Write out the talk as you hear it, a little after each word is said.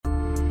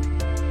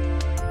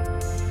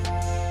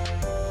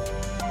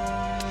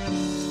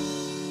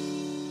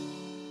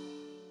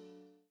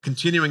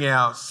continuing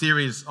our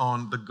series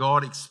on the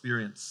God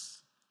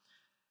experience.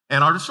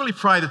 And I just really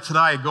pray that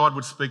today God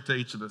would speak to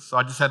each of us.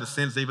 I just had a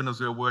sense, even as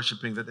we were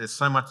worshipping, that there's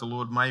so much the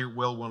Lord may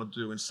well want to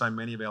do in so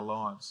many of our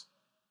lives.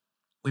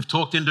 We've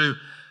talked into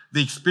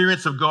the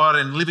experience of God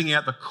and living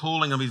out the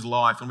calling of his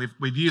life. And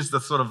we've used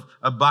the sort of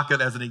a bucket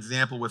as an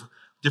example with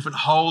different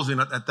holes in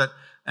it,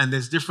 and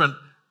there's different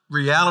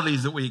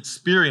realities that we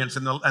experience,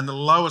 and the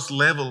lowest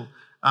level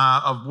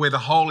of where the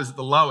hole is at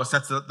the lowest,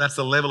 that's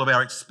the level of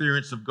our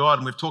experience of God.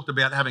 And we've talked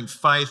about having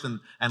faith and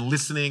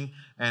listening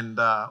and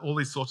all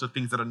these sorts of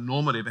things that are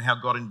normative, and how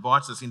God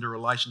invites us into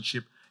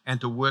relationship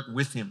and to work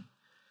with him.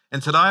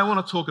 And today I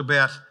want to talk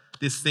about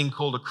this thing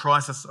called a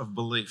crisis of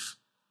belief.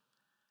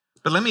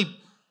 But let me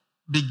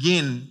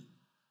begin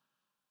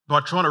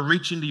by trying to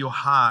reach into your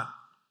heart,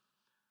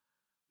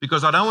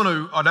 because I don't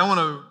want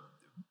to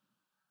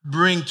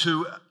bring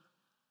to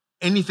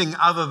anything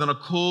other than a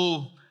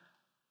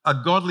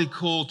godly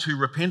call to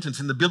repentance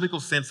in the biblical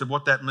sense of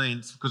what that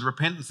means, because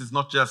repentance is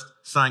not just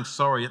saying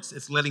sorry,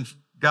 it's letting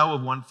go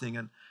of one thing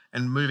and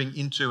moving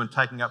into and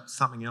taking up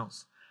something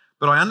else.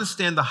 But I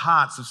understand the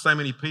hearts of so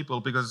many people,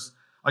 because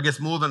I guess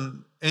more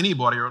than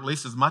anybody, or at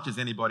least as much as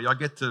anybody, I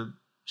get to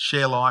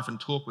share life and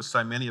talk with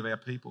so many of our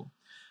people.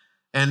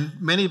 And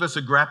many of us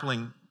are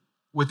grappling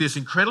with this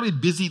incredibly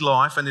busy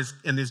life and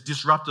this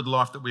disrupted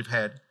life that we've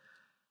had.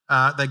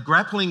 They're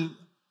grappling.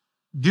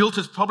 Guilt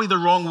is probably the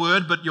wrong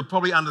word, but you'll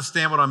probably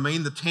understand what I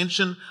mean. The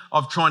tension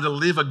of trying to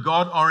live a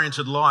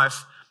God-oriented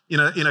life in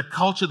a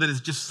culture that is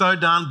just so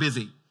darn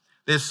busy.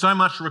 There's so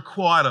much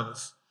required of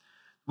us.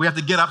 We have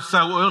to get up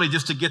so early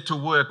just to get to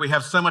work. We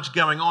have so much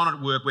going on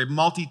at work. We're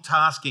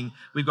multitasking.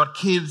 We've got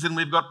kids and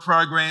we've got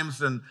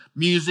programs and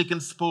music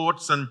and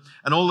sports and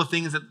all the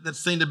things that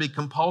seem to be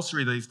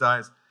compulsory these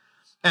days.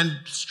 And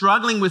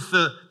struggling with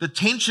the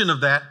tension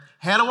of that,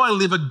 how do I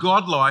live a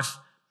God life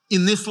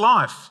in this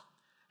life?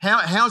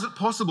 How is it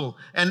possible?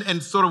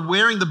 And sort of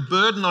wearing the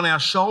burden on our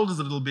shoulders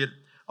a little bit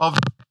of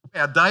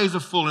our days are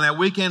full and our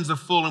weekends are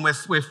full and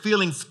we're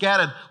feeling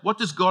scattered. What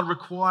does God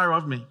require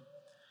of me?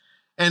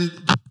 And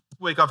this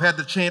week I've had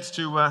the chance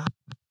to... I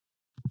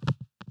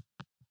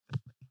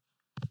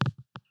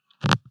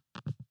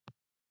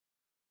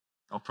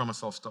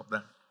promise I'll stop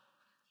that.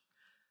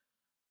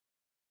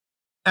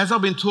 As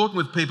I've been talking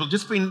with people,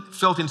 just been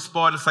felt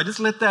inspired to say, just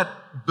let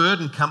that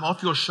burden come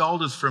off your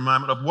shoulders for a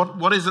moment of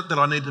what is it that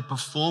I need to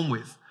perform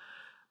with?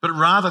 But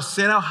rather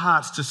set our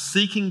hearts to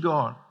seeking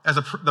God as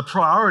the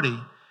priority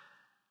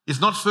is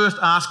not first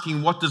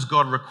asking what does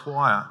God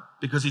require,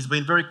 because he's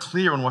been very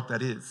clear on what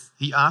that is.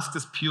 He asks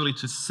us purely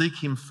to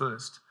seek him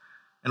first,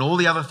 and all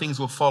the other things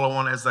will follow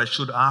on as they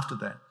should after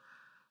that.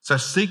 So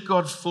seek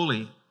God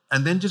fully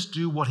and then just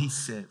do what he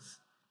says.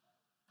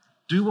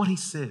 Do what he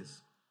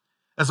says.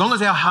 As long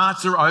as our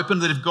hearts are open,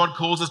 that if God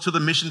calls us to the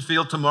mission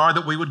field tomorrow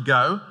that we would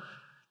go,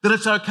 then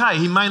it's okay.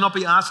 He may not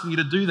be asking you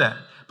to do that.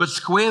 But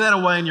square that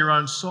away in your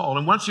own soul.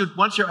 And once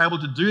you're able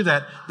to do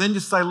that, then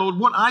just say, Lord,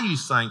 what are you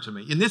saying to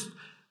me? In this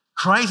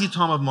crazy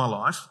time of my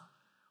life,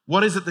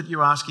 what is it that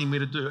you're asking me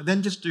to do? And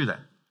then just do that.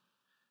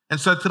 And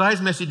so today's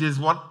message is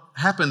what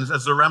happens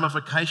as the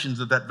ramifications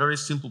of that very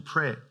simple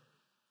prayer.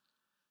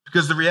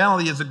 Because the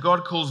reality is that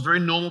God calls very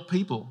normal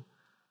people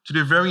to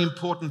do very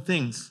important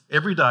things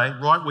every day,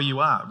 right where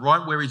you are,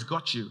 right where he's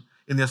got you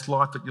in this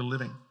life that you're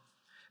living.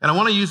 And I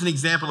want to use an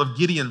example of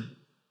Gideon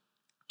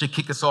to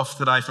kick us off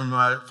today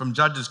from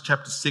Judges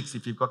chapter 6,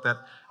 if you've got that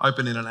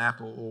open in an app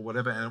or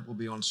whatever, and it will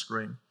be on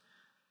screen.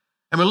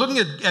 And we're looking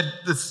at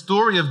the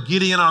story of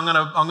Gideon. I'm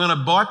going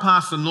to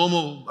bypass the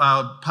normal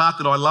part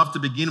that I love to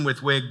begin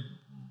with, where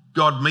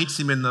God meets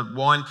him in the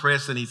wine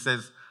press and he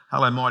says,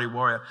 "Hello, mighty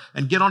warrior,"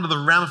 and get onto the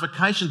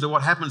ramifications of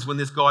what happens when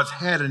this guy's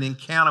had an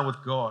encounter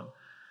with God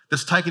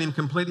that's taken him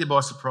completely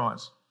by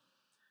surprise.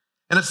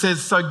 And it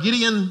says, so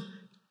Gideon,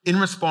 in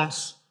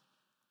response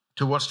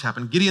to what's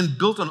happened, Gideon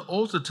built an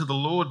altar to the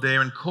Lord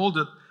there and called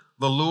it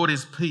 "The Lord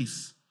is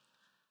Peace."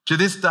 To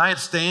this day it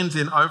stands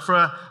in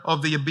Ophrah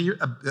of the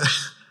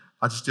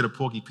I just did a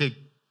Porky Pig.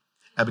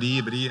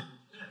 Abiezerites.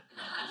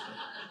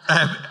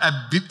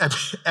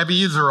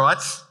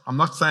 I'm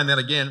not saying that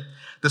again.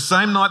 The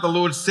same night the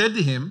Lord said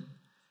to him,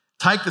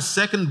 "Take the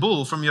second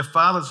bull from your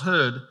father's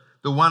herd,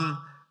 the one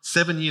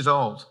 7 years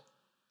old."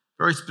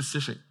 Very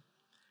specific.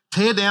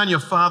 "Tear down your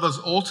father's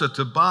altar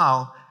to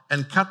Baal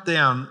and cut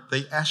down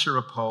the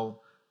Asherah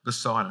pole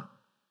beside it."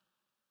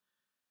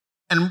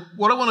 And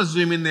what I want to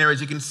zoom in there is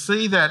you can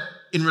see that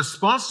in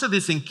response to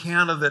this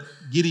encounter that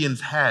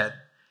Gideon's had,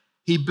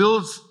 he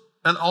builds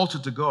an altar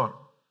to God.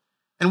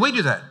 And we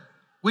do that.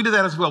 We do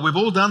that as well. We've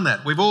all done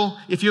that.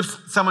 If you're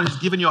someone who's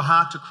given your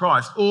heart to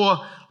Christ,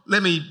 or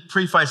let me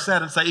preface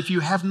that and say, if you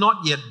have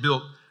not yet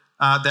built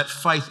that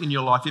faith in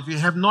your life, if you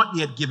have not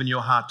yet given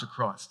your heart to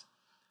Christ,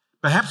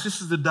 perhaps this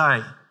is the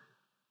day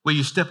where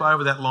you step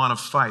over that line of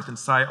faith and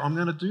say, I'm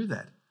going to do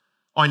that.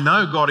 I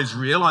know God is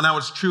real, I know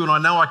it's true, and I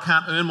know I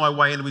can't earn my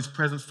way into his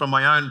presence from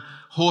my own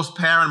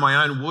horsepower and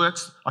my own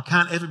works. I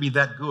can't ever be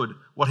that good.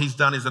 What he's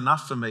done is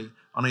enough for me.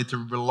 I need to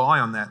rely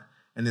on that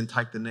and then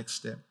take the next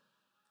step.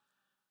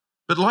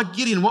 But like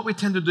Gideon, what we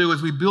tend to do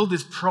is we build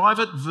this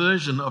private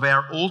version of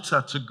our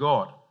altar to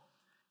God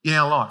in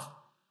our life.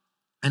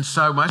 And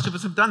so most of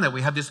us have done that.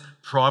 We have this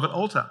private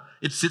altar.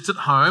 It sits at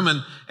home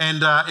and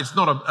it's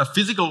not a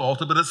physical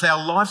altar, but it's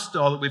our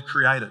lifestyle that we've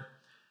created.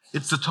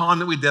 It's the time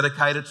that we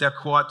dedicate. It's our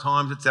quiet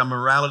times. It's our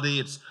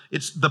morality.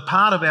 It's the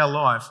part of our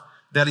life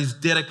that is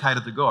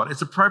dedicated to God.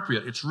 It's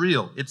appropriate. It's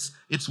real.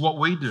 It's what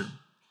we do.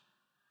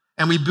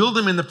 And we build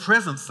them in the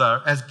presence,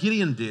 though, as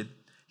Gideon did.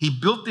 He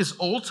built this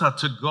altar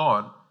to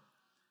God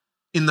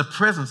in the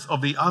presence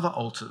of the other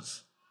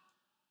altars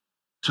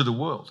to the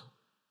world.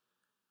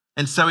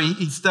 And so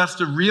he starts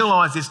to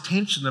realize this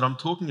tension that I'm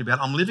talking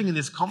about. I'm living in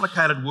this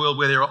complicated world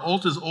where there are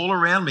altars all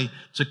around me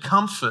to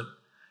comfort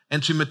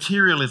and to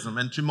materialism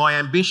and to my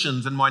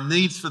ambitions and my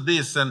needs for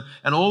this and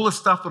all the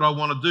stuff that I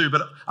want to do.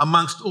 But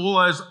amongst all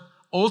those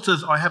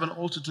altars, I have an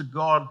altar to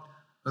God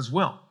as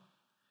well.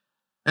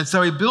 And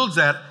so he builds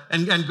that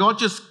and God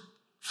just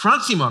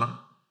fronts him on it.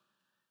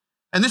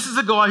 And this is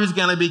a guy who's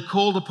going to be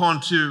called upon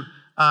to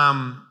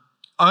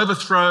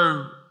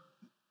overthrow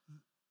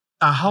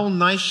a whole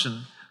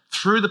nation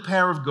through the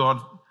power of God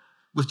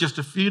with just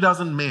a few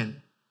dozen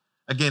men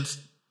against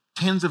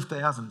tens of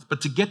thousands.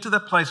 But to get to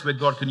that place where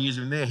God can use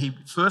him there, he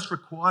first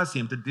requires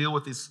him to deal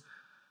with this,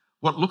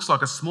 what looks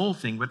like a small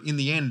thing, but in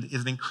the end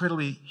is an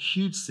incredibly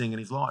huge thing in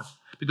his life.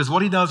 Because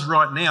what he does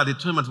right now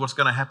determines what's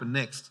going to happen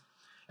next.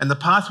 And the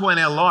pathway in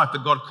our life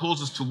that God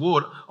calls us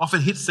toward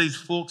often hits these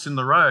forks in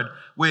the road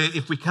where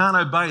if we can't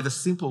obey the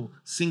simple,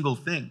 single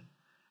thing,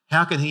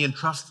 how can he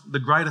entrust the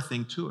greater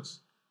thing to us?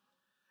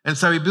 And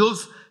so he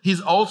builds his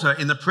altar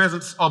in the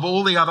presence of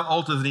all the other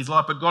altars in his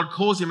life. But God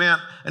calls him out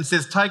and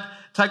says, take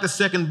the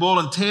second bull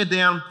and tear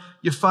down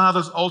your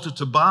father's altar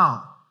to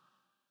Baal.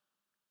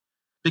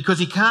 Because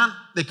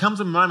there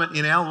comes a moment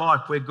in our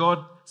life where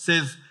God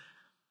says,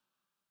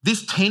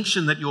 this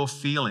tension that you're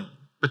feeling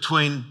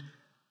between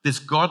this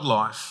God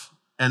life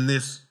and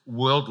this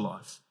world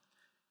life,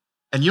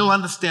 and you'll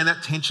understand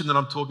that tension that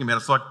I'm talking about.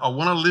 It's like, I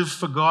want to live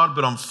for God,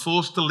 but I'm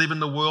forced to live in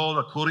the world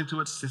according to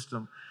its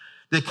system.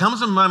 There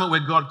comes a moment where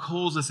God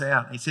calls us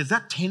out. He says,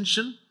 that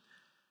tension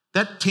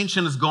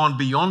has gone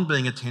beyond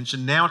being a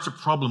tension. Now it's a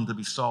problem to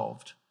be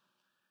solved.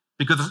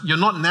 Because you're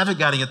not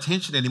navigating a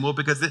tension anymore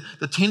because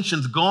the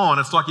tension's gone.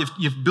 It's like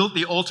you've built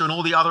the altar and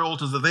all the other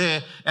altars are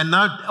there and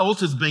no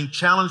altar's being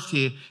challenged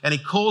here. And he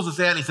calls us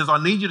out and he says,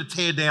 I need you to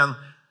tear down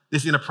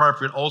this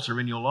inappropriate altar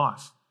in your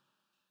life.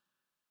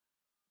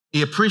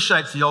 He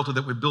appreciates the altar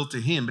that we've built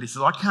to him, but he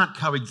says, I can't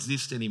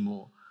coexist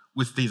anymore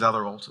with these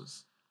other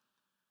altars.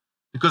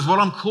 Because what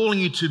I'm calling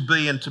you to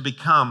be and to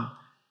become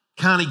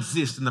can't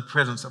exist in the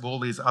presence of all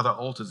these other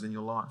altars in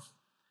your life.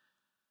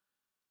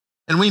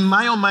 And we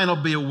may or may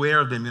not be aware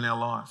of them in our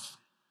life.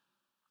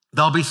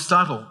 They'll be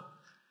subtle,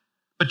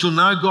 but you'll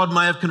know God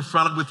may have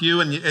confronted with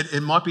you, and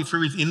it might be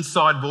through his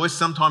inside voice,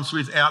 sometimes through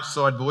his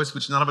outside voice,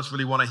 which none of us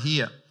really want to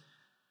hear.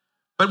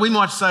 But we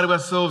might say to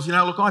ourselves,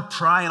 look, I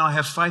pray and I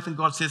have faith, and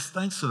God says,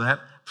 thanks for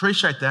that,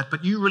 appreciate that,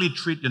 but you really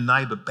treat your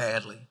neighbour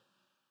badly.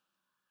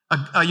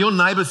 Are your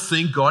neighbours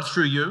seeing God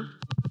through you?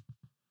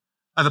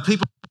 Are the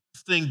people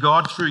seeing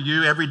God through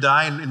you every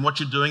day in what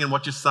you're doing and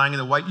what you're saying in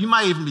the way? You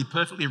may even be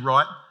perfectly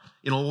right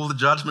in all the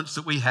judgments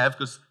that we have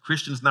because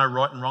Christians know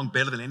right and wrong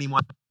better than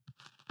anyone.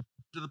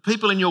 Do the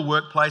people in your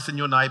workplace and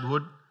your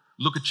neighbourhood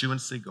look at you and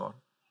see God?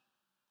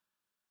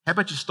 How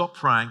about you stop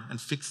praying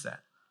and fix that?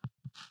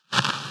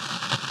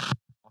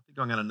 I think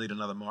I'm going to need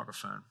another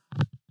microphone.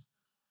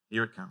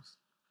 Here it comes.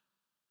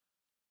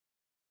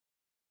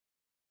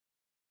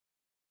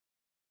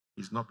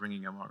 He's not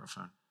bringing a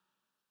microphone.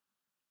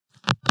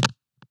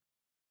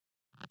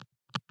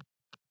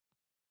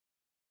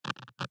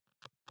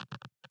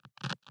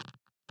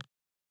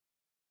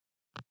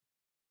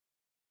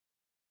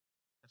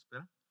 That's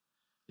better?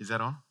 Is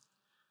that on?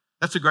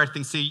 That's a great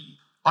thing. See,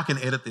 I can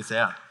edit this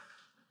out.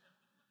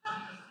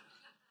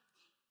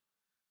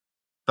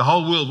 The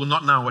whole world will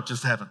not know what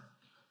just happened.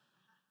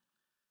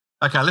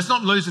 Okay, let's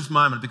not lose this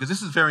moment because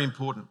this is very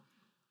important.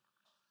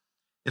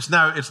 It's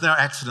no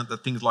accident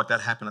that things like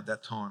that happen at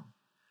that time.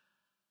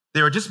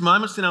 There are just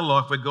moments in our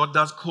life where God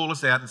does call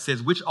us out and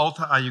says, which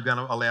altar are you going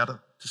to allow to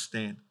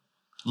stand?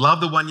 Love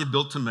the one you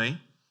built to me,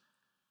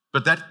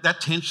 but that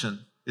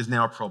tension is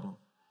now a problem.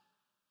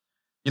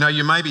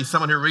 You may be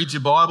someone who reads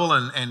your Bible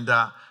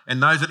and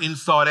knows it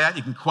inside out.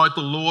 You can quote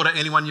the Lord at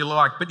anyone you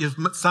like, but you've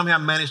somehow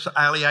managed to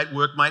alienate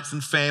workmates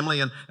and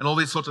family and all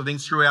these sorts of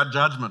things through our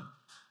judgment.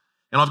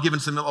 And I've given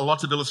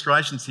lots of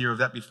illustrations here of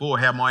that before,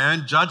 how my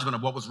own judgment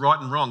of what was right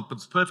and wrong, but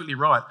it's perfectly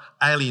right,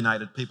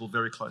 alienated people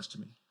very close to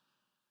me.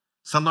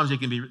 Sometimes you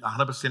can be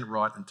 100%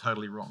 right and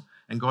totally wrong.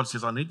 And God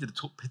says, I need you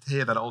to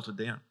tear that altar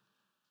down.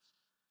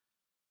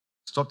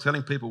 Stop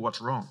telling people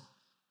what's wrong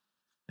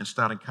and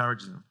start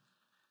encouraging them.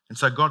 And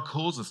so God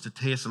calls us to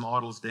tear some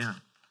idols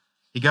down.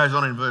 He goes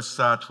on in verse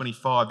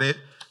 25,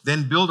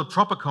 then build a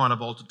proper kind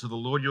of altar to the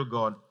Lord your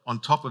God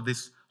on top of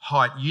this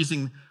height,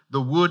 using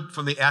the wood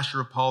from the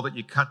Asherah pole that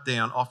you cut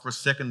down, offer a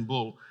second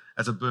bull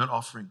as a burnt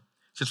offering.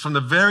 So it's from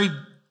the very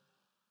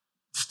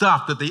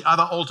stuff that the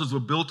other altars were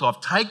built of,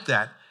 take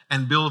that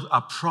and build a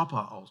proper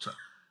altar.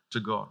 to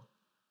God.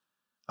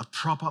 A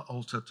proper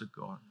altar to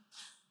God.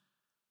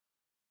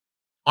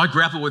 I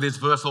grapple with this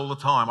verse all the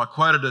time. I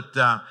quoted it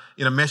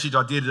in a message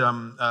I did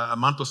a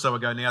month or so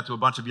ago now to a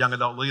bunch of young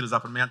adult leaders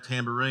up at Mount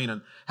Tamborine,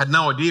 and had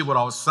no idea what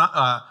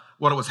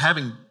it was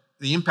having,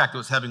 the impact it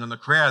was having on the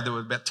crowd. There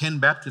were about 10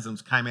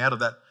 baptisms came out of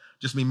that,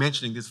 just me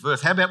mentioning this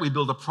verse. How about we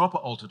build a proper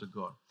altar to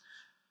God?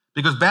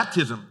 Because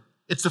baptism,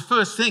 it's the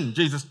first thing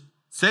Jesus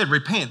said,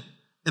 repent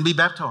and be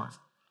baptized.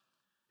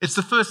 It's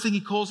the first thing he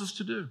calls us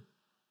to do.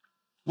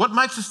 What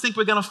makes us think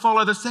we're going to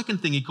follow the second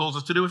thing he calls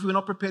us to do if we're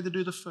not prepared to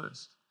do the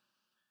first?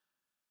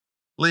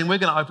 Liam, we're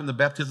going to open the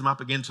baptism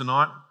up again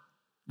tonight.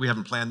 We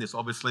haven't planned this,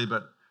 obviously,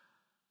 but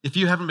if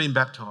you haven't been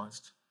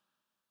baptized,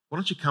 why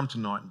don't you come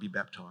tonight and be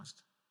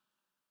baptized?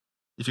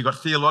 If you've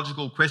got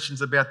theological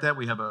questions about that,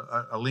 we have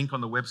a link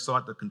on the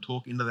website that can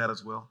talk into that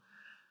as well.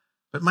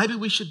 But maybe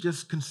we should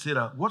just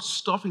consider, what's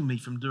stopping me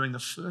from doing the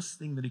first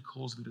thing that he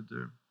calls me to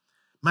do?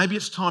 Maybe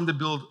it's time to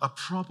build a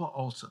proper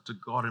altar to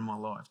God in my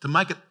life, to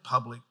make it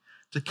public,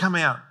 to come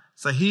out,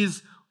 say,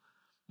 here's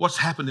what's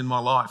happened in my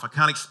life. I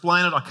can't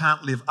explain it. I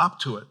can't live up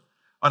to it.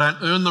 I don't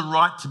earn the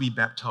right to be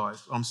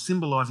baptized. I'm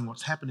symbolizing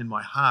what's happened in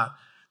my heart.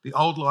 The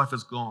old life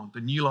is gone. The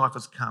new life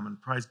has come,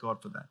 and praise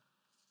God for that.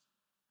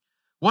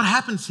 What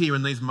happens here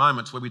in these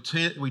moments where we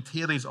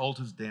tear these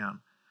altars down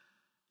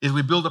is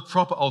we build a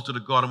proper altar to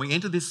God, and we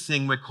enter this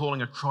thing we're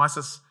calling a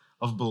crisis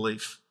of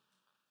belief.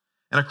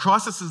 And a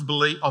crisis of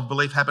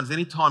belief happens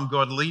anytime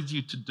God leads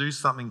you to do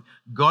something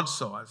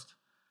God-sized,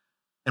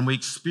 and we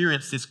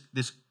experience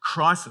this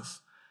crisis.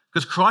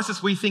 Because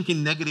crisis, we think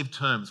in negative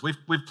terms. We've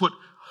put,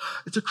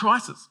 it's a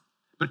crisis.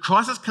 But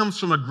crisis comes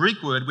from a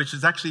Greek word which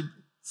is actually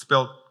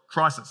spelled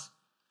crisis.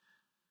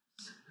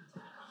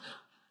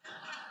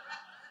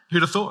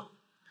 Who'd have thought?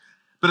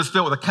 But it's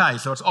spelled with a K,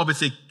 so it's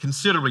obviously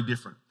considerably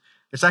different.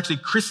 It's actually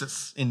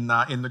krisis in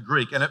the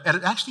Greek. And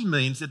it actually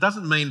means, it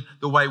doesn't mean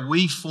the way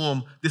we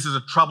form, this is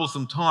a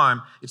troublesome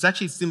time. It's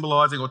actually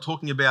symbolizing or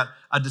talking about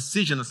a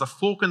decision. It's a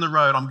fork in the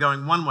road. I'm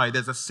going one way.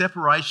 There's a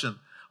separation.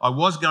 I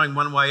was going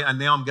one way and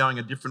now I'm going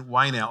a different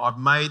way now. I've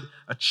made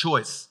a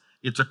choice.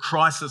 It's a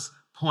crisis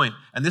point.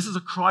 And this is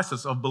a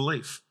crisis of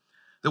belief.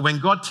 That when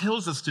God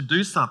tells us to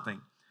do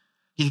something,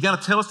 he's going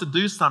to tell us to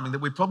do something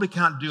that we probably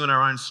can't do in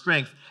our own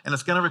strength, and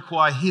it's going to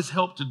require his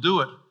help to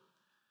do it.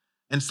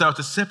 And so it's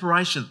a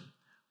separation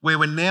where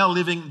we're now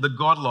living the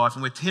God life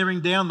and we're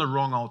tearing down the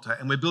wrong altar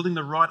and we're building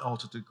the right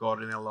altar to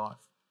God in our life.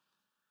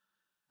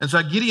 And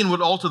so Gideon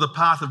would alter the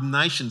path of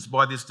nations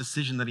by this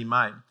decision that he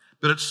made.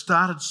 But it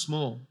started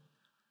small.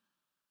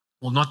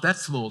 Well, not that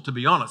small, to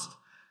be honest.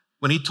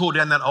 When he tore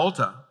down that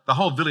altar, the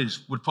whole village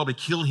would probably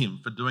kill him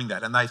for doing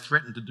that, and they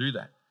threatened to do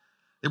that.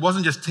 It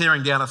wasn't just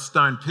tearing down a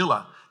stone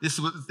pillar. This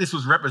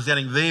was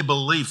representing their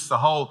beliefs, the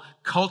whole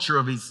culture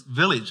of his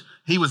village.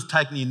 He was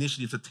taking the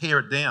initiative to tear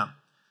it down.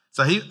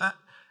 So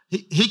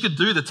he could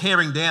do the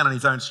tearing down in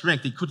his own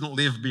strength. He couldn't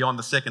live beyond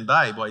the second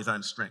day by his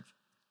own strength.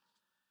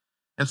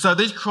 And so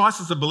these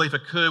crises of belief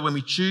occur when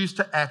we choose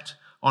to act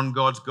on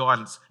God's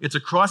guidance. It's a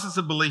crisis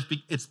of belief.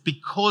 It's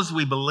because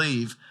we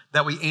believe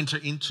that we enter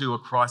into a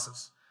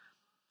crisis.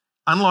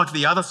 Unlike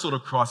the other sort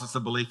of crisis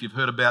of belief you've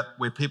heard about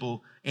where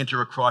people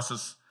enter a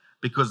crisis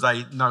because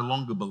they no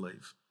longer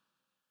believe.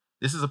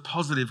 This is a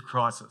positive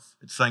crisis.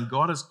 It's saying,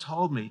 God has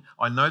told me,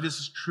 I know this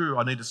is true.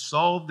 I need to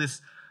solve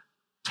this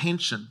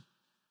tension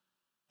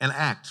and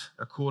act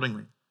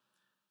accordingly.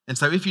 And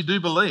so if you do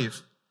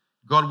believe,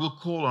 God will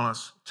call on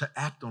us to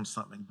act on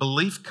something.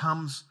 Belief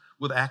comes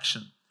with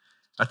action,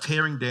 a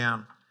tearing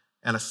down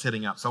and a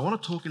setting up. So I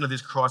want to talk into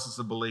this crisis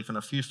of belief and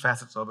a few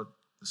facets of it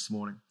this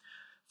morning.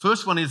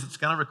 First one is it's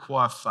going to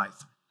require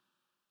faith.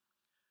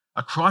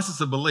 A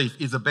crisis of belief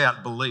is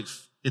about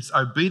belief. It's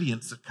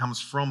obedience that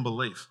comes from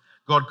belief.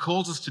 God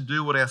calls us to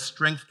do what our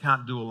strength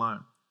can't do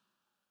alone.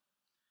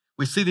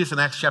 We see this in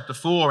Acts chapter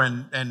 4,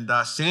 and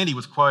Sandy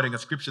was quoting a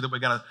scripture that we're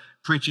going to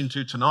preach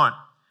into tonight.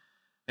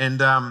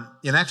 And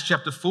in Acts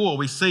chapter 4,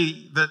 we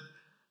see that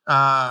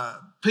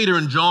Peter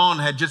and John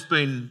had just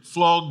been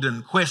flogged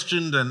and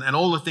questioned and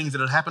all the things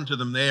that had happened to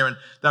them there. And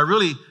they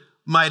really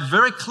made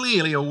very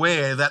clearly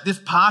aware that this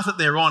path that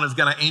they're on is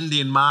going to end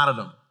in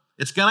martyrdom.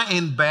 It's going to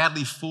end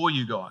badly for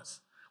you guys.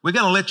 We're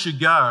going to let you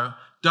go.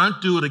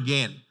 Don't do it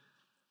again.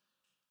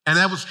 And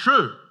that was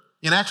true.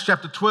 In Acts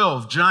chapter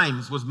 12,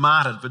 James was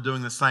martyred for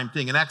doing the same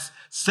thing. In Acts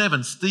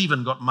 7,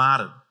 Stephen got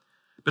martyred.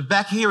 But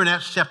back here in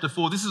Acts chapter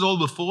 4, this is all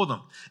before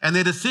them. And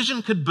their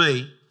decision could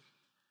be,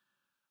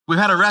 we've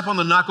had a rap on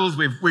the knuckles,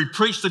 we've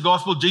preached the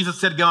gospel, Jesus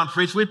said go and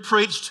preach, we've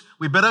preached,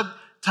 we better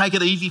take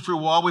it easy for a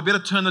while, we better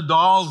turn the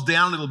dials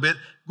down a little bit,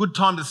 good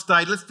time to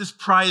stay, let's just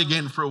pray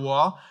again for a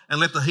while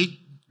and let the heat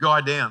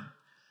die down.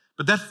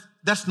 But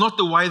that's not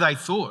the way they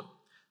thought.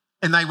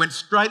 And they went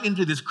straight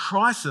into this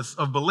crisis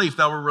of belief.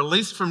 They were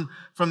released from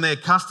their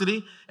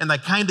custody and they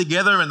came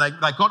together and they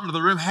got into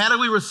the room. How do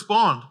we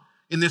respond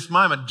in this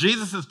moment?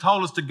 Jesus has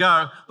told us to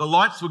go. The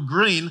lights were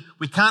green.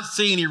 We can't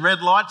see any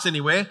red lights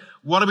anywhere.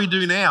 What do we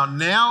do now?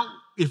 Now,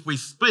 if we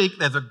speak,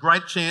 there's a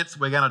great chance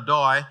we're going to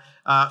die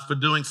for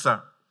doing so.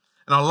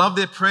 And And I love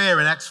their prayer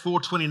in Acts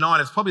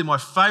 4:29. It's probably my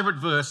favourite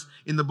verse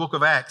in the book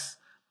of Acts,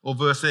 or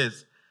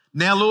verses.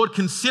 Now, Lord,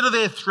 consider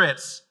their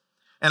threats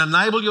and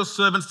enable your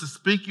servants to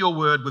speak your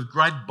word with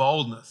great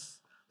boldness.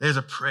 There's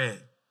a prayer.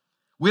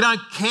 We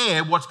don't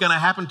care what's going to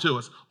happen to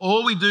us.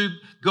 All we do,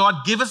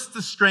 God, give us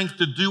the strength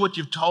to do what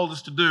you've told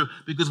us to do,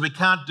 because we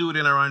can't do it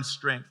in our own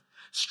strength.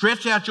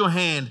 Stretch out your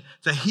hand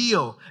to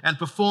heal and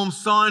perform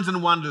signs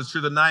and wonders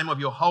through the name of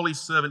your holy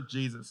servant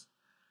Jesus.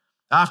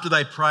 After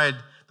they prayed,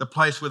 the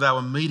place where they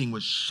were meeting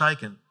was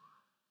shaken,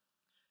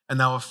 and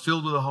they were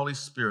filled with the Holy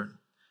Spirit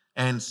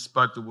and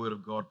spoke the word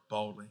of God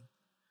boldly.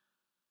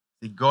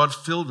 See, God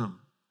filled them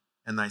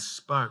and they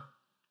spoke.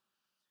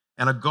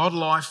 And a God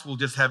life will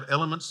just have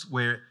elements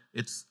where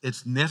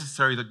it's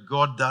necessary that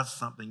God does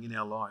something in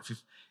our life.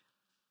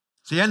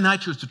 See, our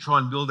nature is to try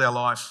and build our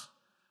life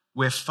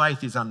where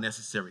faith is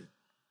unnecessary.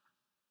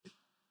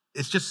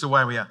 It's just the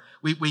way we are.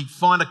 We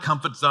find a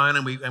comfort zone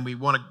and we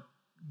want to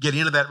get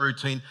into that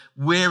routine.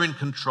 We're in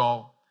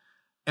control.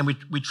 And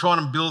we try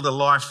and build a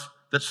life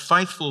that's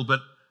faithful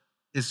but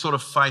is sort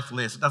of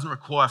faithless. It doesn't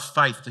require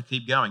faith to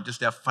keep going,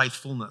 just our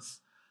faithfulness.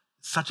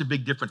 It's such a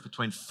big difference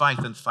between faith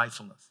and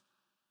faithfulness.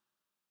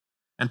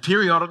 And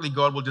periodically,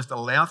 God will just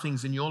allow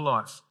things in your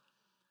life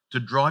to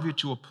drive you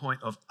to a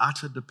point of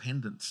utter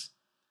dependence.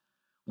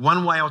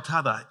 One way or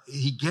t'other,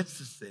 He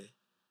gets us there.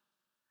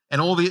 And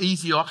all the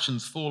easy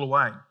options fall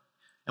away.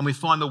 And we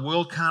find the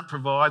world can't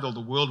provide, or the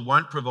world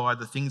won't provide,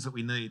 the things that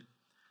we need.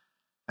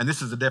 And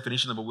this is the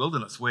definition of a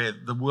wilderness, where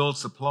the world's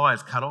supply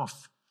is cut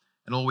off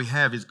and all we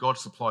have is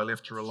God's supply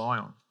left to rely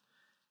on.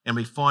 And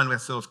we find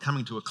ourselves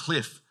coming to a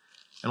cliff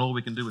and all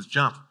we can do is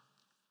jump,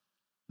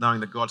 knowing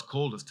that God's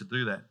called us to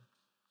do that.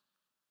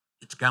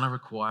 It's going to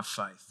require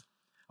faith.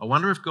 I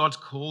wonder if God's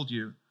called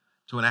you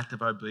to an act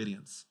of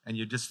obedience and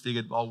you just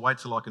figured, I'll wait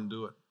till I can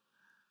do it.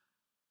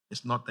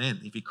 It's not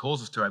then. If He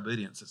calls us to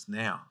obedience, it's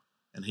now,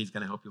 and He's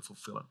going to help you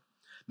fulfill it.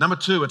 Number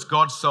 2, it's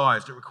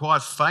God-sized. It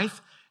requires faith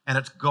and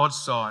it's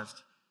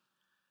God-sized.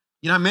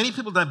 You know, many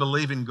people don't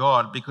believe in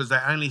God because they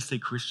only see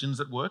Christians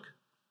at work.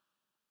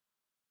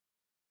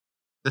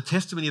 The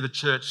testimony of the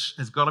church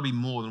has got to be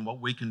more than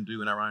what we can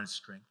do in our own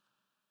strength.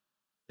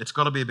 It's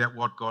got to be about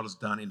what God has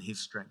done in His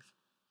strength.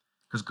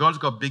 Because God's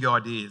got big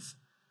ideas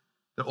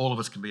that all of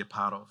us can be a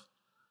part of.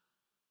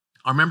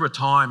 I remember a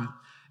time,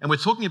 and we're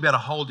talking about a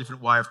whole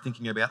different way of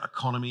thinking about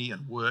economy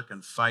and work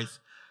and faith,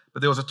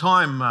 but there was a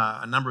time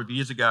a number of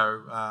years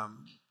ago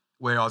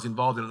where I was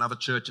involved in another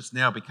church. It's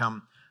now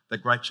become the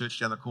great church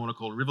down the corner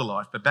called River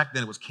Life, but back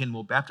then it was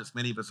Kenmore Baptist.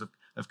 Many of us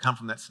have come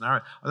from that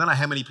scenario. I don't know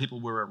how many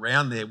people were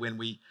around there when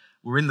we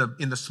were in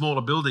the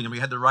smaller building and we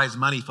had to raise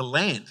money for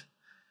land.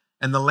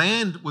 And the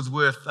land was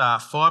worth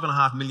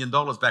 $5.5 million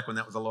back when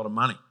that was a lot of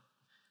money.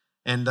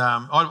 And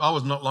I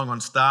was not long on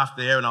staff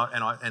there,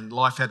 and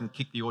life hadn't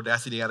kicked the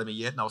audacity out of me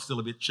yet, and I was still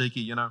a bit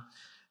cheeky, you know.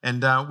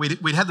 And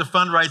we'd had the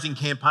fundraising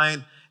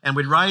campaign, and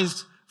we'd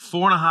raised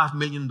 $4.5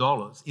 million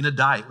in a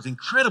day. It was an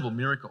incredible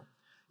miracle.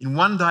 In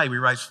one day, we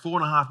raised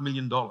 $4.5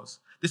 million.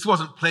 This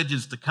wasn't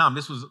pledges to come.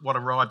 This was what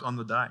arrived on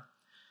the day.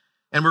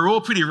 And we're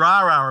all pretty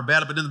rah-rah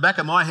about it, but in the back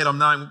of my head, I'm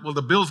knowing, well,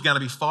 the bill's going to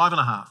be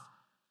 $5.5.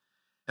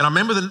 And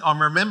I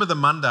remember the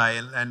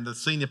Monday, and the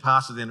senior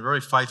pastor then, a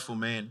very faithful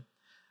man,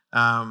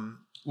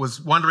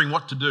 was wondering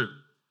what to do,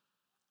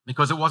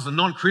 because it was a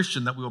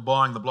non-Christian that we were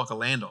buying the block of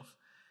land off.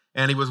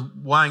 And he was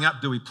weighing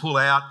up, do we pull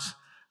out?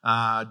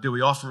 Do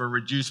we offer a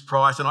reduced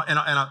price?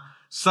 And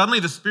suddenly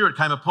the Spirit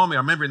came upon me. I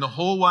remember in the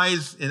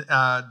hallways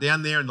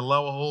down there in the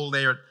lower hall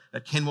there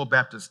at Kenmore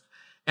Baptist.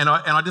 And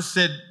I just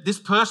said, this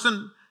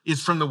person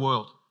is from the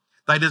world.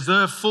 They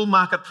deserve full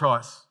market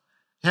price.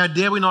 How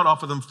dare we not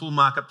offer them full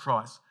market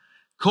price?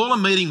 Call a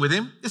meeting with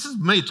him. This is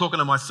me talking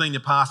to my senior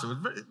pastor.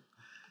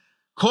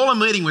 Call a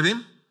meeting with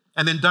him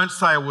and then don't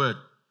say a word.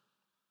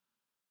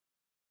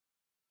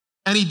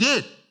 And he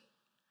did.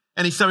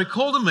 And so he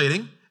called a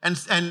meeting, and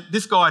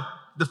this guy,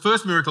 the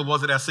first miracle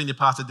was that our senior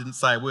pastor didn't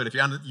say a word. If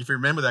you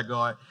remember that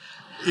guy,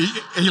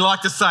 he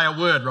liked to say a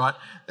word, right?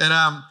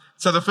 And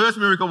so the first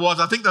miracle was,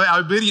 I think the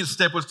obedience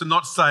step was to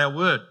not say a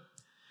word.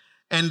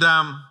 And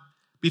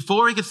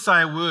before he could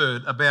say a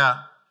word about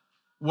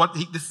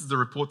this is the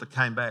report that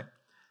came back.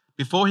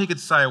 Before he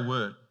could say a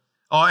word,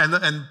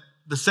 and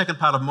the second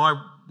part of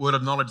my word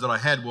of knowledge that I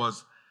had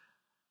was,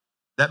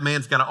 that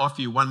man's going to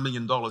offer you $1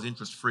 million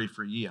interest-free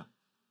for a year.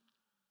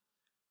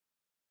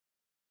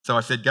 So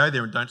I said, go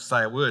there and don't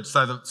say a word.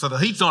 So the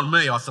heat's on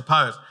me, I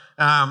suppose.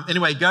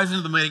 Anyway, he goes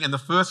into the meeting, and the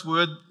first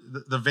word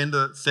the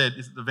vendor said,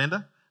 is it the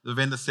vendor? The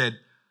vendor said,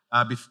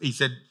 he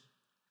said,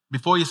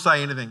 before you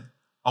say anything,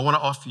 I want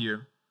to offer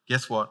you,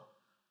 guess what?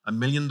 $1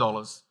 million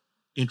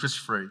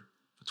interest-free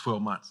for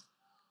 12 months.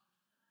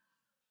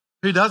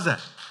 Who does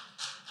that?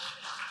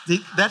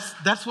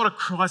 That's what a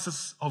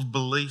crisis of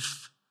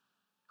belief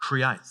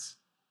creates.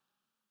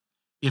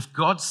 If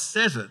God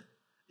says it,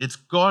 it's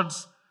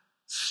God's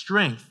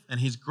strength and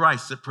His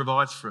grace that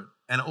provides for it.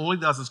 And all He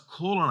does is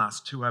call on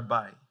us to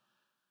obey.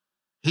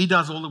 He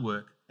does all the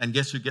work, and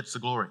guess who gets the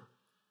glory?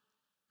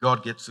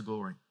 God gets the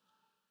glory.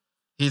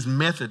 His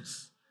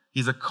methods,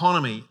 His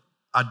economy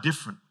are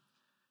different.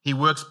 He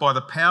works by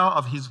the power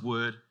of his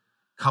word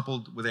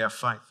coupled with our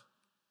faith.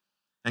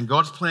 And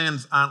God's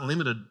plans aren't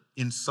limited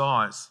in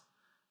size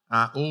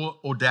or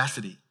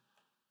audacity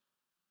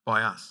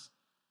by us.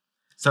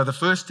 So the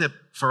first step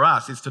for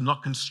us is to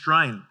not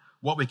constrain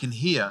what we can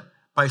hear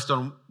based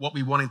on what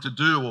we want him to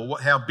do or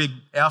how big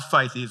our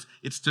faith is.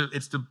 It's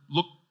to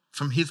look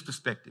from his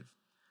perspective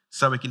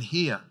so we can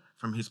hear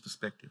from his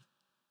perspective.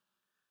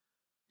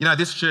 You know,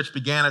 this church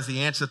began as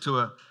the answer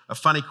to a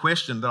funny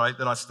question that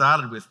I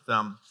started with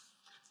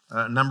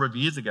a number of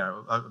years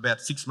ago,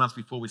 about 6 months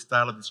before we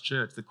started this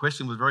church. The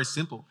question was very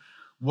simple.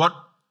 What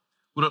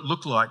would it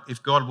look like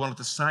if God wanted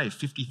to save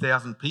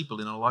 50,000 people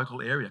in a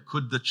local area?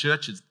 Could the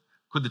church,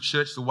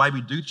 the way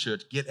we do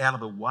church, get out of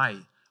the way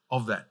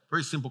of that?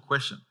 Very simple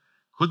question.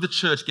 Could the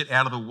church get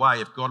out of the way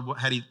if God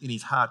had it in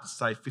his heart to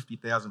save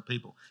 50,000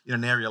 people in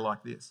an area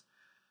like this?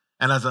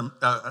 And as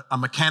a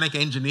mechanic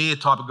engineer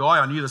type of guy,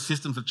 I knew the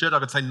systems of church. I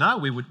could say, no,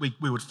 we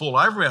would fall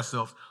over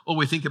ourselves. All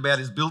we think about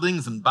is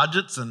buildings and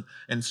budgets and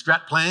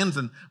strat plans,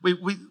 and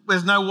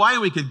there's no way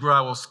we could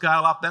grow or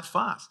scale up that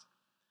fast.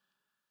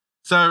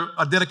 So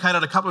I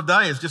dedicated a couple of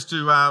days just to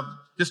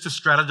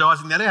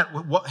strategizing that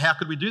out. How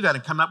could we do that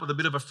and come up with a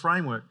bit of a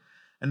framework?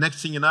 And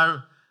next thing you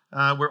know,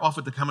 we're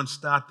offered to come and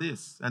start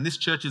this. And this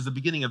church is the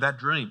beginning of that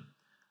dream,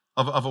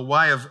 of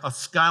a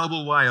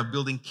scalable way of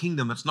building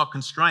kingdom that's not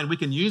constrained. We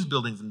can use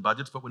buildings and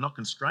budgets, but we're not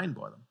constrained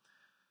by them.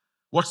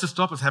 What's to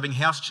stop us having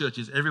house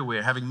churches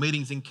everywhere, having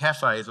meetings in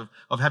cafes,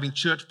 of having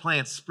church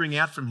plants spring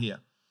out from here?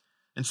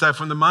 And so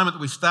from the moment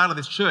that we started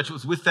this church, it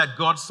was with that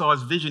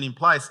God-sized vision in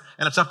place,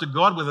 and it's up to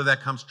God whether that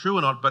comes true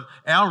or not, but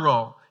our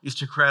role is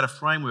to create a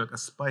framework, a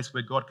space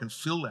where God can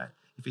fill that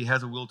if he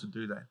has a will to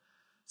do that.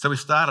 So we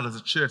started as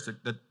a church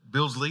that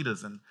builds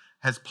leaders and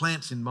has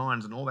plants in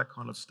minds and all that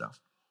kind of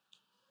stuff.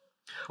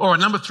 All right,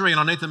 number 3, and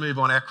I need to move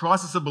on. Our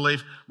crisis of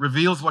belief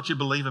reveals what you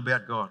believe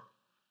about God.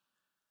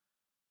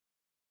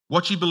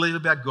 What you believe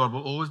about God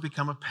will always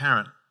become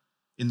apparent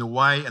in the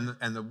way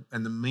and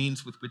the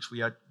means with which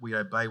we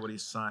obey what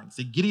he's saying.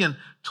 See, Gideon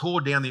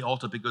tore down the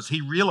altar because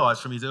he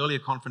realized from his earlier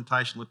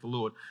confrontation with the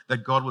Lord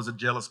that God was a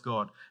jealous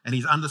God, and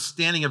his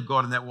understanding of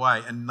God in that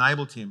way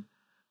enabled him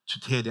to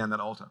tear down that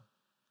altar.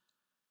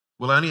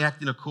 We'll only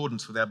act in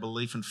accordance with our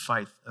belief and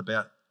faith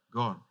about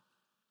God.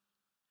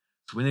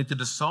 So we need to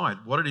decide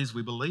what it is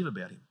we believe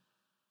about him.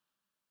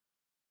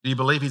 Do you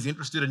believe he's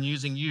interested in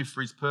using you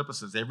for his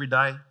purposes every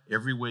day,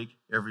 every week,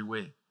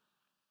 everywhere?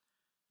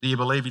 Do you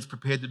believe he's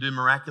prepared to do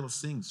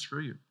miraculous things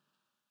through you?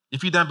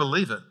 If you don't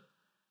believe it,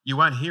 you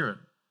won't hear it.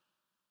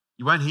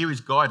 You won't hear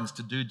his guidance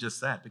to do just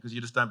that because you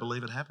just don't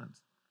believe it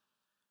happens.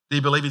 Do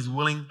you believe he's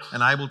willing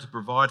and able to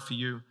provide for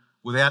you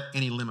without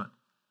any limit?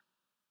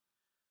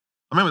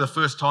 I remember the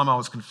first time I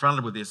was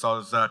confronted with this.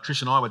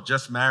 Trish and I were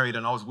just married,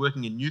 and I was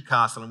working in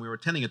Newcastle, and we were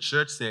attending a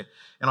church there.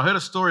 And I heard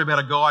a story about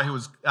a guy who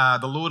was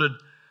the Lord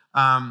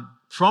had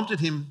prompted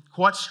him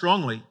quite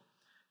strongly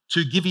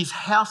to give his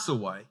house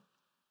away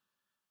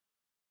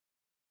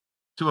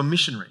to a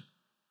missionary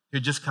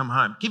who'd just come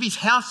home. Give his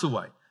house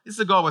away. This is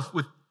a guy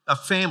with a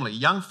family,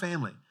 young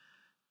family.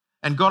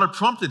 And God had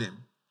prompted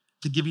him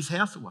to give his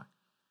house away.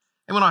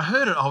 And when I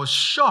heard it, I was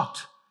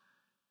shocked.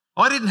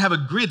 I didn't have a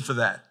grid for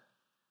that,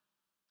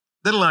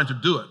 let alone to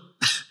do it.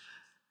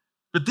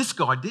 But this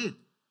guy did.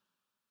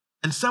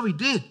 And so he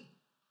did.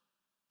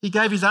 He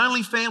gave his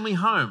only family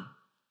home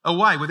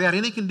away without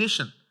any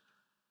condition,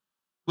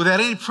 without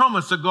any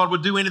promise that God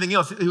would do anything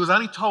else. He was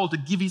only told to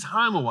give his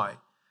home away.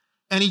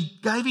 And he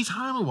gave his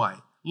home away,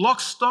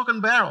 lock, stock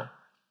and barrel.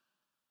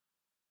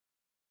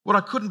 What I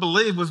couldn't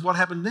believe was what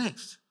happened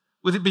next.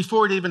 With it,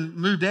 before he'd even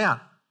moved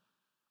out,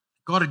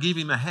 God had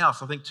given him a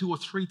house, I think 2 or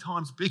 3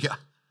 times bigger.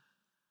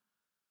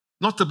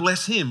 Not to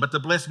bless him, but to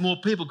bless more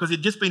people because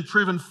he'd just been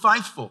proven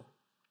faithful.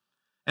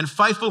 And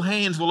faithful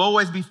hands will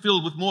always be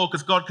filled with more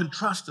because God can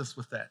trust us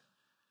with that.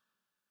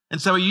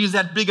 And so he used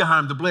that bigger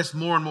home to bless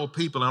more and more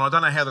people. And I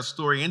don't know how the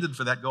story ended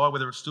for that guy,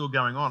 whether it's still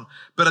going on.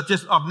 But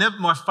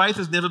my faith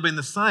has never been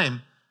the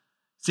same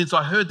since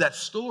I heard that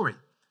story.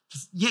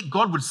 Yet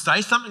God would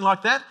say something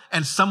like that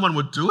and someone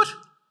would do it.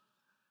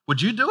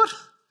 Would you do it?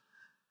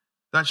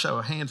 Don't show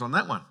our hands on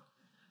that one.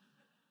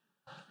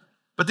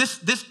 But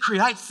this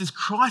creates this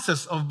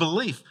crisis of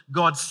belief.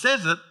 God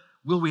says it,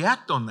 will we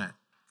act on that?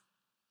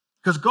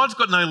 Because God's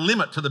got no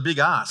limit to the big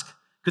ask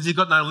because he's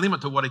got no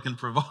limit to what he can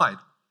provide.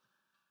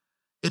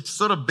 It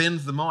sort of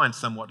bends the mind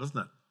somewhat, doesn't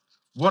it?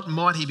 What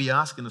might he be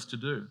asking us to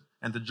do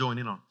and to join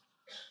in on?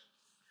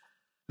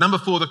 Number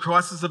 4, the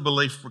crisis of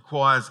belief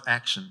requires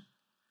action.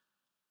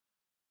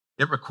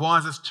 It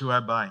requires us to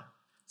obey.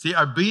 See,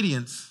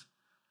 obedience,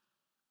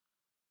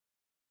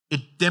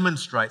 it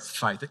demonstrates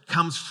faith. It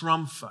comes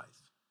from faith.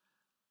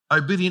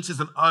 Obedience is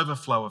an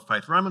overflow of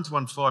faith. Romans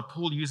 1:5,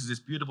 Paul uses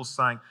this beautiful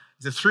saying.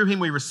 He says, through him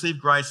we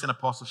receive grace and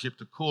apostleship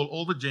to call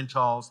all the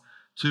Gentiles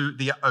to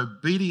the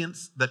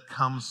obedience that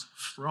comes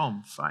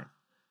from faith.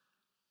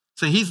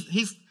 So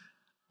he's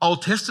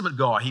Old Testament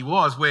guy, he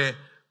was, where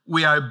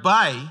we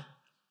obey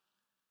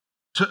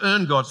to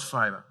earn God's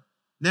favour.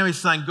 Now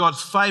he's saying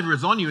God's favour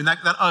is on you and that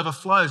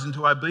overflows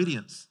into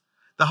obedience.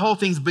 The whole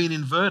thing's been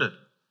inverted.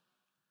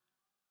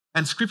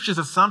 And Scripture's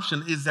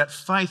assumption is that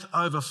faith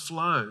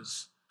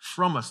overflows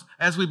from us.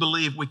 As we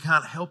believe, we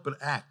can't help but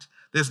act.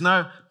 There's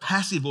no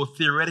passive or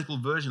theoretical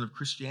version of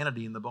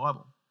Christianity in the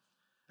Bible.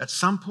 At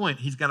some point,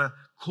 he's going to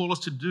call us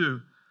to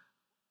do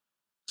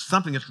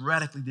something that's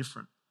radically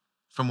different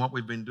from what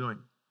we've been doing.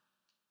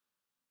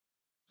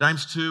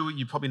 James 2,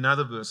 you probably know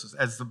the verses.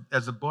 As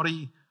the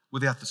body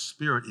without the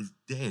spirit is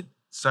dead,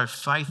 so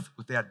faith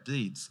without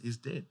deeds is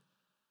dead.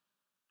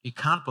 You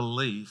can't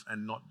believe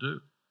and not do.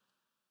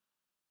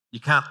 You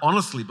can't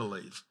honestly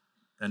believe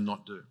and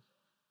not do.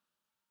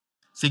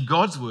 See,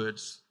 God's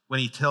words, when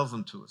he tells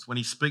them to us, when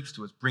he speaks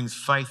to us, brings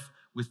faith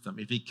with them.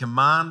 If he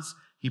commands,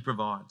 he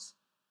provides.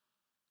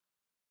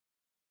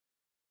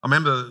 I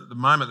remember the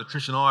moment that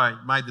Trish and I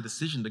made the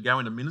decision to go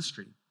into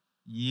ministry.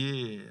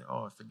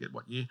 I forget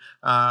what year,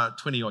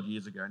 20 odd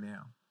years ago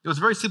now. It was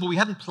very simple. We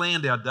hadn't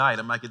planned our day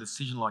to make a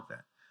decision like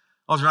that.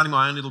 I was running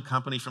my own little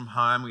company from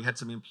home. We had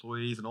some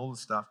employees and all this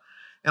stuff.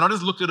 And I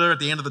just looked at her at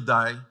the end of the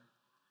day.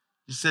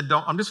 She said,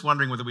 I'm just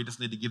wondering whether we just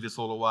need to give this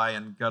all away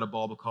and go to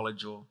Bible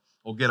college or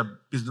get a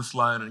business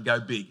loan and go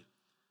big.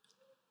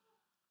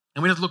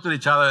 And we just looked at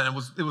each other, and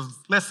it was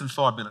less than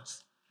 5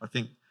 minutes, I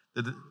think,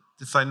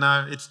 to say,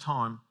 no, it's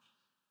time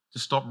to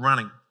stop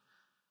running.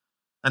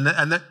 And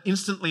that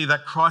instantly,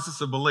 that crisis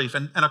of belief,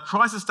 and a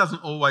crisis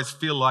doesn't always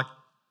feel like,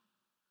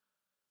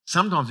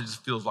 sometimes it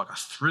just feels like a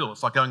thrill.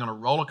 It's like going on a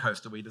roller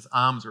coaster where your just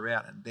arms are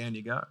out and down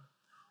you go.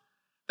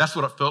 That's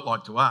what it felt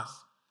like to us.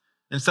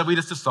 And so we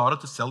just decided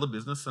to sell the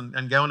business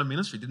and go into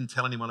ministry. Didn't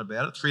tell anyone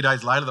about it. 3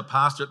 days later, the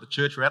pastor at the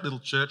church, we're at little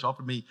church,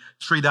 offered me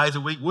 3 days a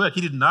week work.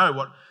 He didn't know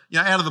what,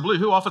 out of the blue,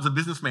 who offers a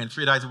businessman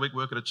 3 days a week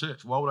work at a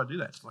church? Why would I do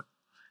that? It's like,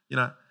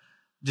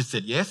 just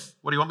said yes.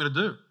 What do you want me to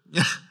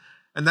do?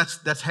 And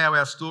that's how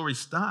our story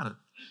started.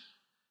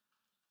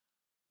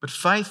 But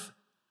faith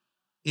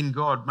in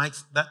God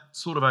makes that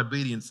sort of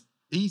obedience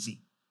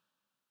easy.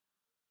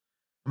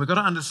 And we've got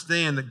to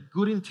understand that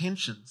good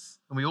intentions,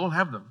 and we all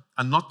have them,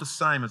 are not the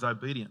same as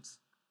obedience.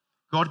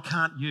 God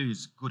can't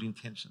use good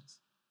intentions.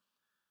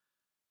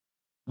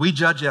 We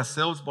judge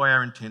ourselves by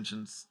our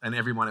intentions and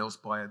everyone else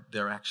by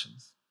their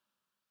actions.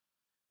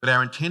 But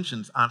our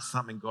intentions aren't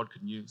something God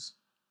can use.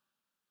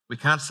 We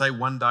can't say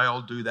one day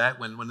I'll do that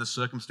when the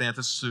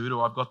circumstances suit,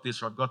 or I've got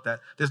this or I've got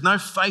that. There's no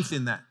faith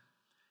in that.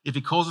 If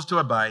he calls us to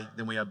obey,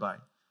 then we obey.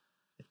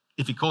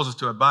 If he calls us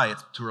to obey,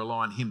 it's to rely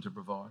on him to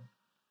provide.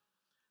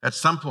 At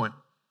some point,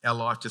 our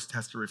life just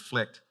has to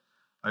reflect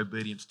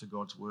obedience to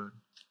God's word.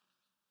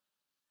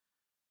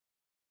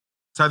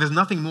 So there's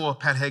nothing more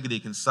Pat Haggerty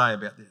can say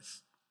about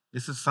this.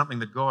 This is something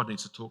that God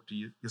needs to talk to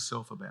you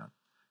yourself about.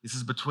 This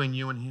is between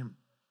you and him.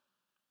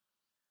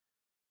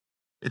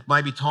 It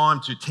may be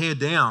time to tear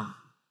down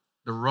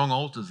the wrong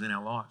altars in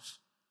our life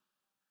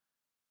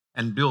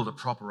and build a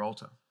proper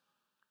altar.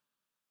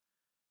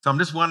 So I'm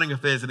just wondering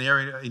if there's an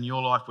area in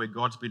your life where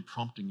God's been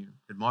prompting you.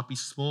 It might be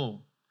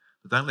small,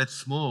 but don't let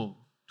small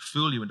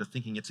fool you into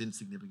thinking it's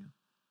insignificant.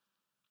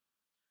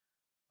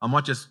 I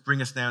might just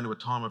bring us now into a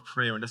time of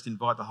prayer and just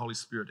invite the Holy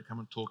Spirit to come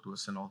and talk to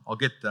us, and I'll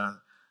get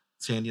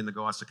Sandy and the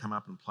guys to come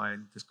up and play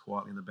just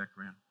quietly in the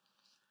background.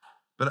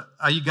 But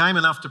are you game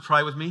enough to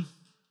pray with me?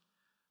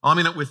 I'm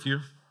in it with you.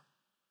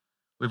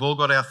 We've all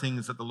got our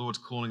things that the Lord's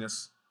calling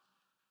us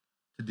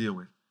to deal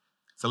with.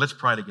 So let's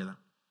pray together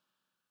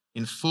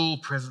in full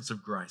presence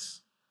of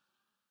grace.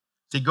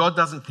 See, God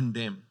doesn't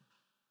condemn.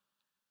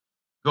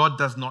 God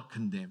does not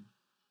condemn.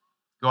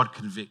 God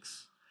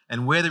convicts.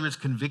 And where there is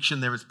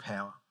conviction, there is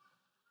power.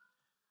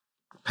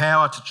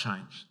 Power to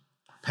change.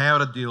 Power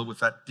to deal with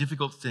that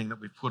difficult thing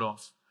that we've put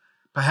off.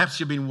 Perhaps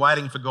you've been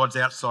waiting for God's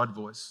outside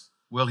voice.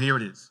 Well, here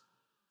it is.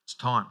 It's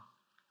time.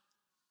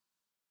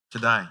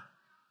 Today.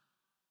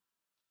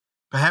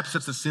 Perhaps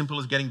it's as simple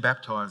as getting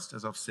baptised,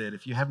 as I've said.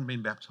 If you haven't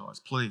been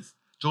baptised, please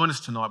join us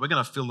tonight. We're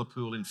going to fill the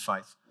pool in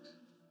faith.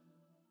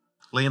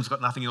 Liam's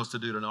got nothing else to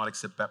do tonight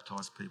except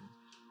baptise people.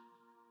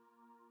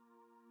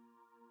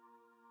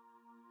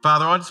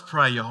 Father, I just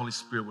pray your Holy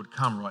Spirit would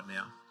come right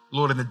now.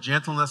 Lord, in the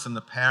gentleness and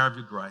the power of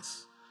your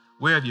grace,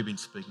 where have you been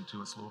speaking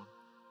to us, Lord?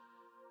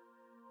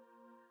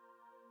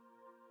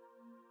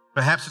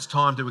 Perhaps it's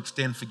time to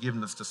extend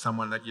forgiveness to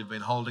someone that you've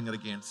been holding it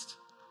against,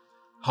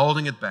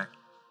 holding it back,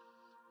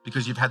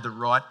 because you've had the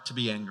right to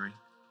be angry.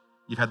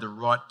 You've had the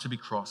right to be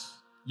cross.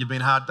 You've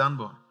been hard done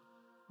by.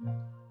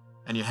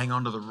 And you hang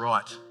on to the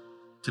right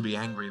to be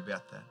angry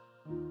about that.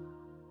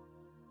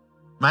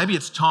 Maybe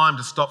it's time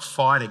to stop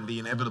fighting the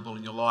inevitable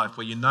in your life,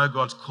 where you know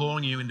God's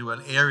calling you into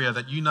an area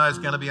that you know is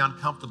going to be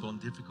uncomfortable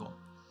and difficult.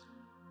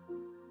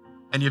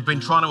 And you've been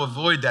trying to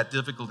avoid that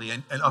difficulty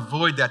and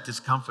avoid that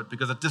discomfort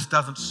because it just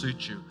doesn't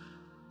suit you.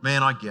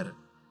 Man, I get it.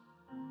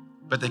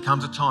 But there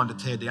comes a time to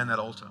tear down that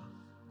altar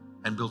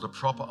and build a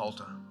proper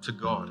altar to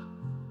God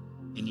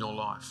in your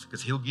life,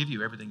 because he'll give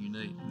you everything you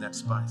need in that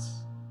space.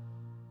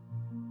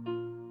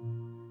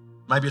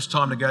 Maybe it's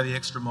time to go the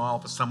extra mile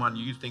for someone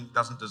you think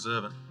doesn't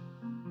deserve it.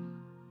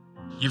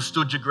 You've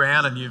stood your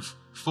ground and you've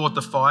fought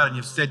the fight and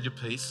you've said your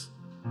piece,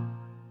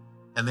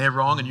 and they're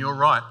wrong and you're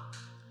right.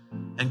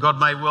 And God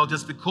may well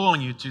just be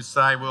calling you to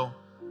say, well,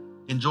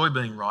 enjoy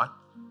being right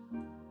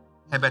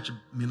How about you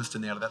minister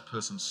now to that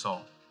person's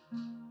soul?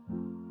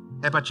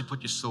 How about you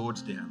put your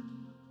swords down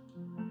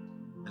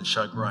and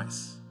show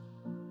grace?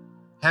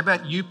 How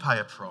about you pay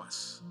a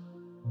price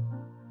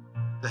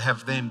to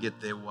have them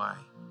get their way?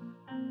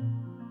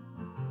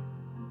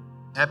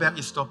 How about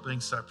you stop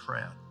being so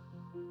proud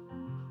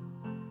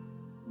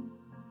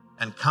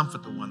and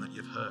comfort the one that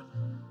you've hurt?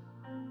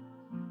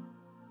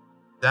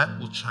 That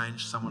will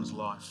change someone's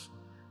life.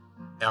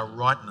 Our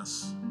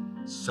rightness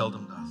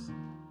seldom does.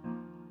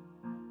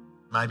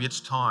 Maybe it's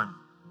time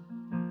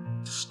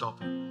to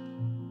stop it.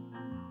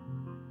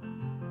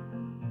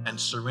 And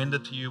surrender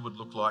to you would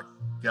look like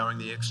going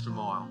the extra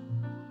mile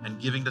and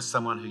giving to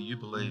someone who you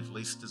believe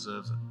least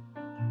deserves it.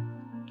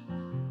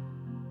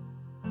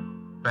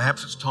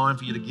 Perhaps it's time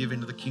for you to give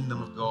into the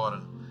kingdom of God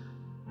and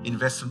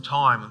invest some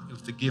time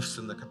with the gifts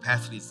and the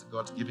capacities that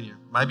God's given you.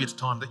 Maybe it's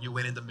time that you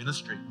went into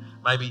ministry.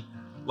 Maybe,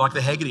 like the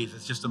Haggertys,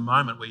 it's just a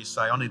moment where you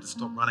say, I need to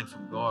stop running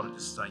from God and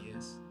just say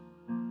yes.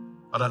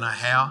 I don't know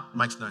how, it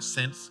makes no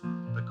sense,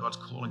 but God's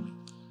calling me.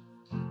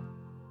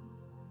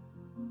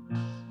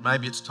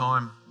 Maybe it's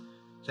time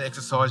to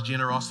exercise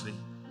generosity,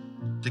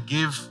 to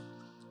give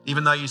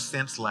even though you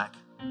sense lack.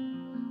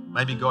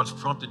 Maybe God's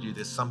prompted you.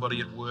 There's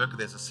somebody at work,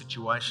 there's a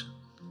situation.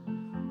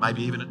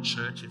 Maybe even at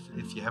church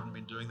if you haven't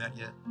been doing that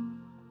yet.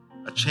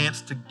 A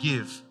chance to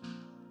give.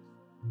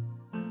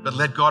 But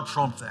let God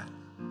prompt that.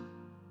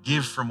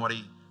 Give from what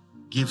He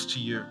gives to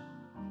you.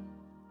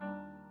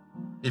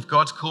 If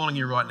God's calling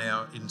you right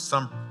now in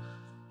some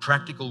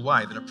practical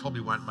way, then it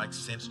probably won't make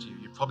sense to you.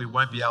 You probably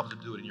won't be able to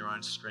do it in your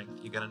own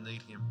strength. You're going to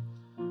need Him.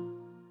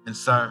 And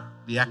so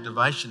the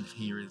activation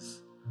here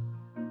is,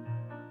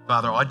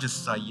 Father, I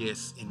just say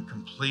yes in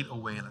complete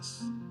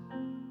awareness.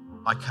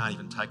 I can't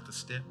even take the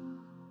step.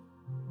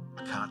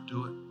 I can't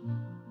do it.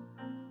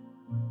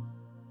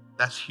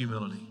 That's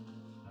humility.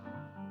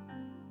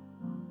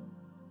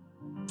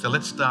 So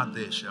let's start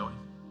there, shall we?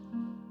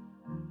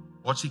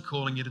 What's He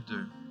calling you to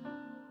do?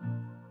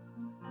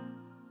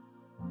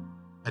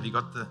 Have you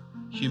got the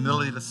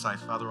humility to say,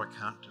 Father, I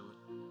can't do it?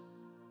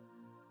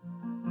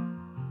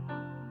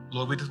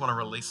 Lord, we just want to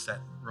release that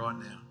right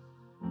now.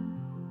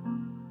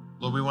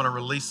 Lord, we want to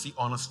release the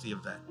honesty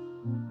of that.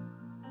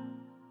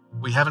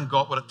 We haven't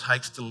got what it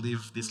takes to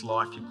live this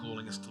life You're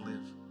calling us to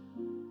live.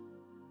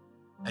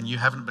 And You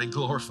haven't been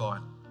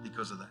glorified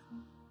because of that.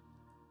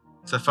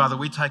 So, Father,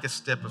 we take a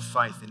step of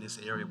faith in this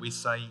area. We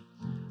say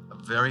a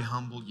very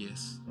humble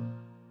yes.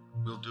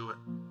 We'll do it.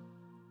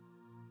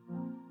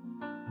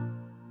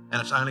 And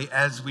it's only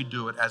as we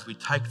do it, as we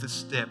take the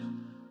step,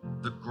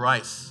 the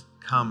grace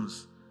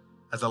comes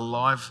as a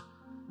live,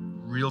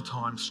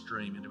 real-time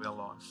stream into our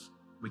life.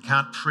 We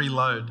can't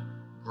preload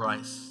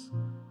grace.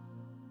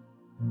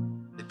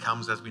 It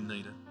comes as we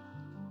need it.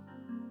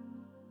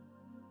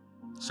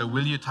 So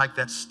will you take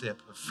that step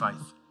of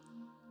faith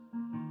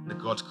that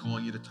God's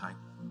calling you to take?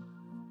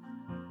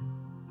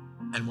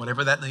 And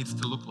whatever that needs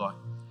to look like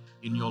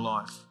in your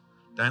life,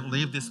 don't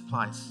leave this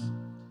place.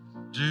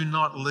 Do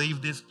not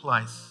leave this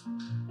place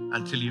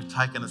until you've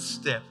taken a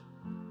step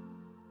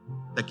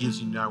that gives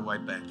you no way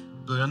back.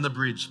 Burn the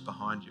bridge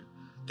behind you.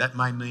 That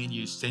may mean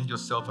you send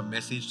yourself a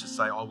message to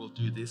say, I will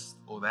do this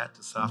or that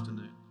this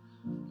afternoon.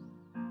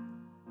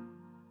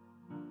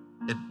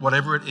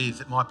 Whatever it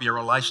is, it might be a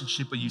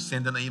relationship where you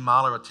send an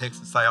email or a text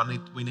and say,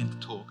 we need to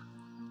talk.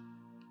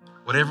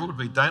 Whatever it would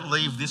be, don't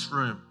leave this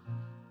room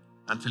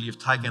until you've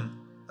taken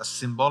a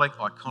symbolic,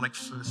 iconic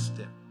first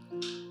step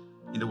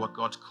into what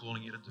God's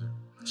calling you to do.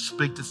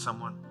 Speak to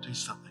someone, do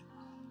something.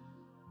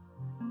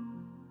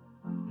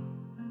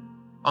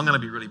 I'm going to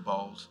be really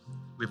bold.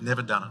 We've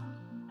never done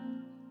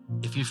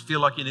it. If you feel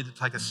like you need to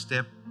take a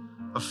step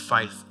of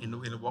faith into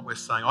what we're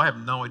saying, I have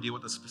no idea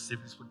what the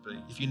specifics would be.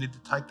 If you need to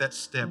take that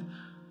step,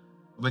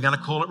 we're going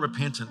to call it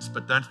repentance,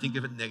 but don't think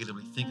of it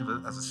negatively. Think of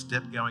it as a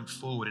step going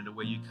forward into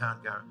where you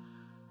can't go.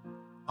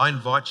 I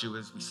invite you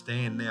as we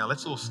stand now,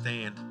 let's all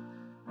stand.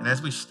 And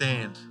as we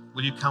stand,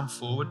 will you come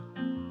forward?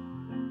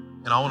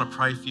 And I want to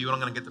pray for you, and I'm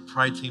going to get the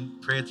prayer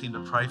team to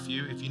pray for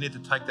you. If you need to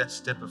take that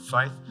step of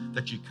faith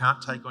that you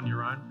can't take on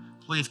your own,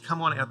 please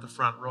come on out the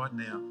front right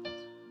now,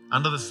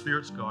 under the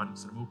Spirit's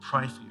guidance, and we'll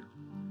pray for you,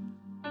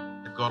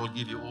 that God will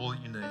give you all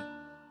that you need.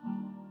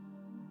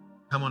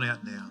 Come on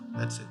out now.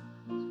 That's it.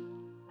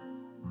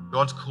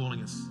 God's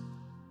calling us.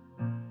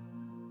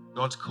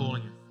 God's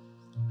calling you.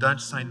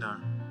 Don't say no.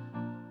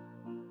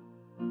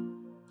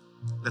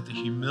 Let the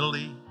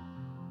humility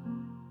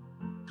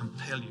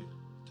compel you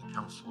to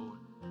come forward.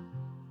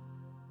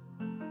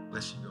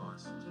 Bless you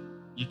guys.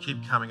 You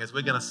keep coming. As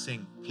we're going to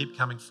sing, keep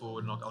coming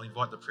forward, and I'll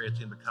invite the prayer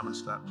team to come and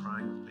start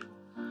praying with people.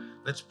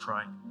 Let's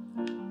pray.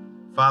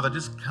 Father,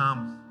 just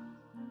come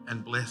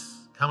and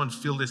bless. Come and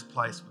fill this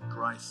place with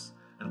grace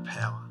and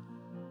power.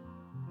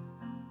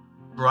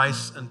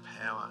 Grace and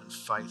power and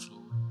faith,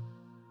 Lord.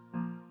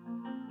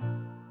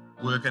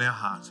 Work in our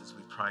hearts as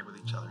we pray with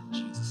each other in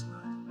Jesus'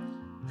 name.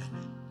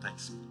 Amen.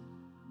 Thanks.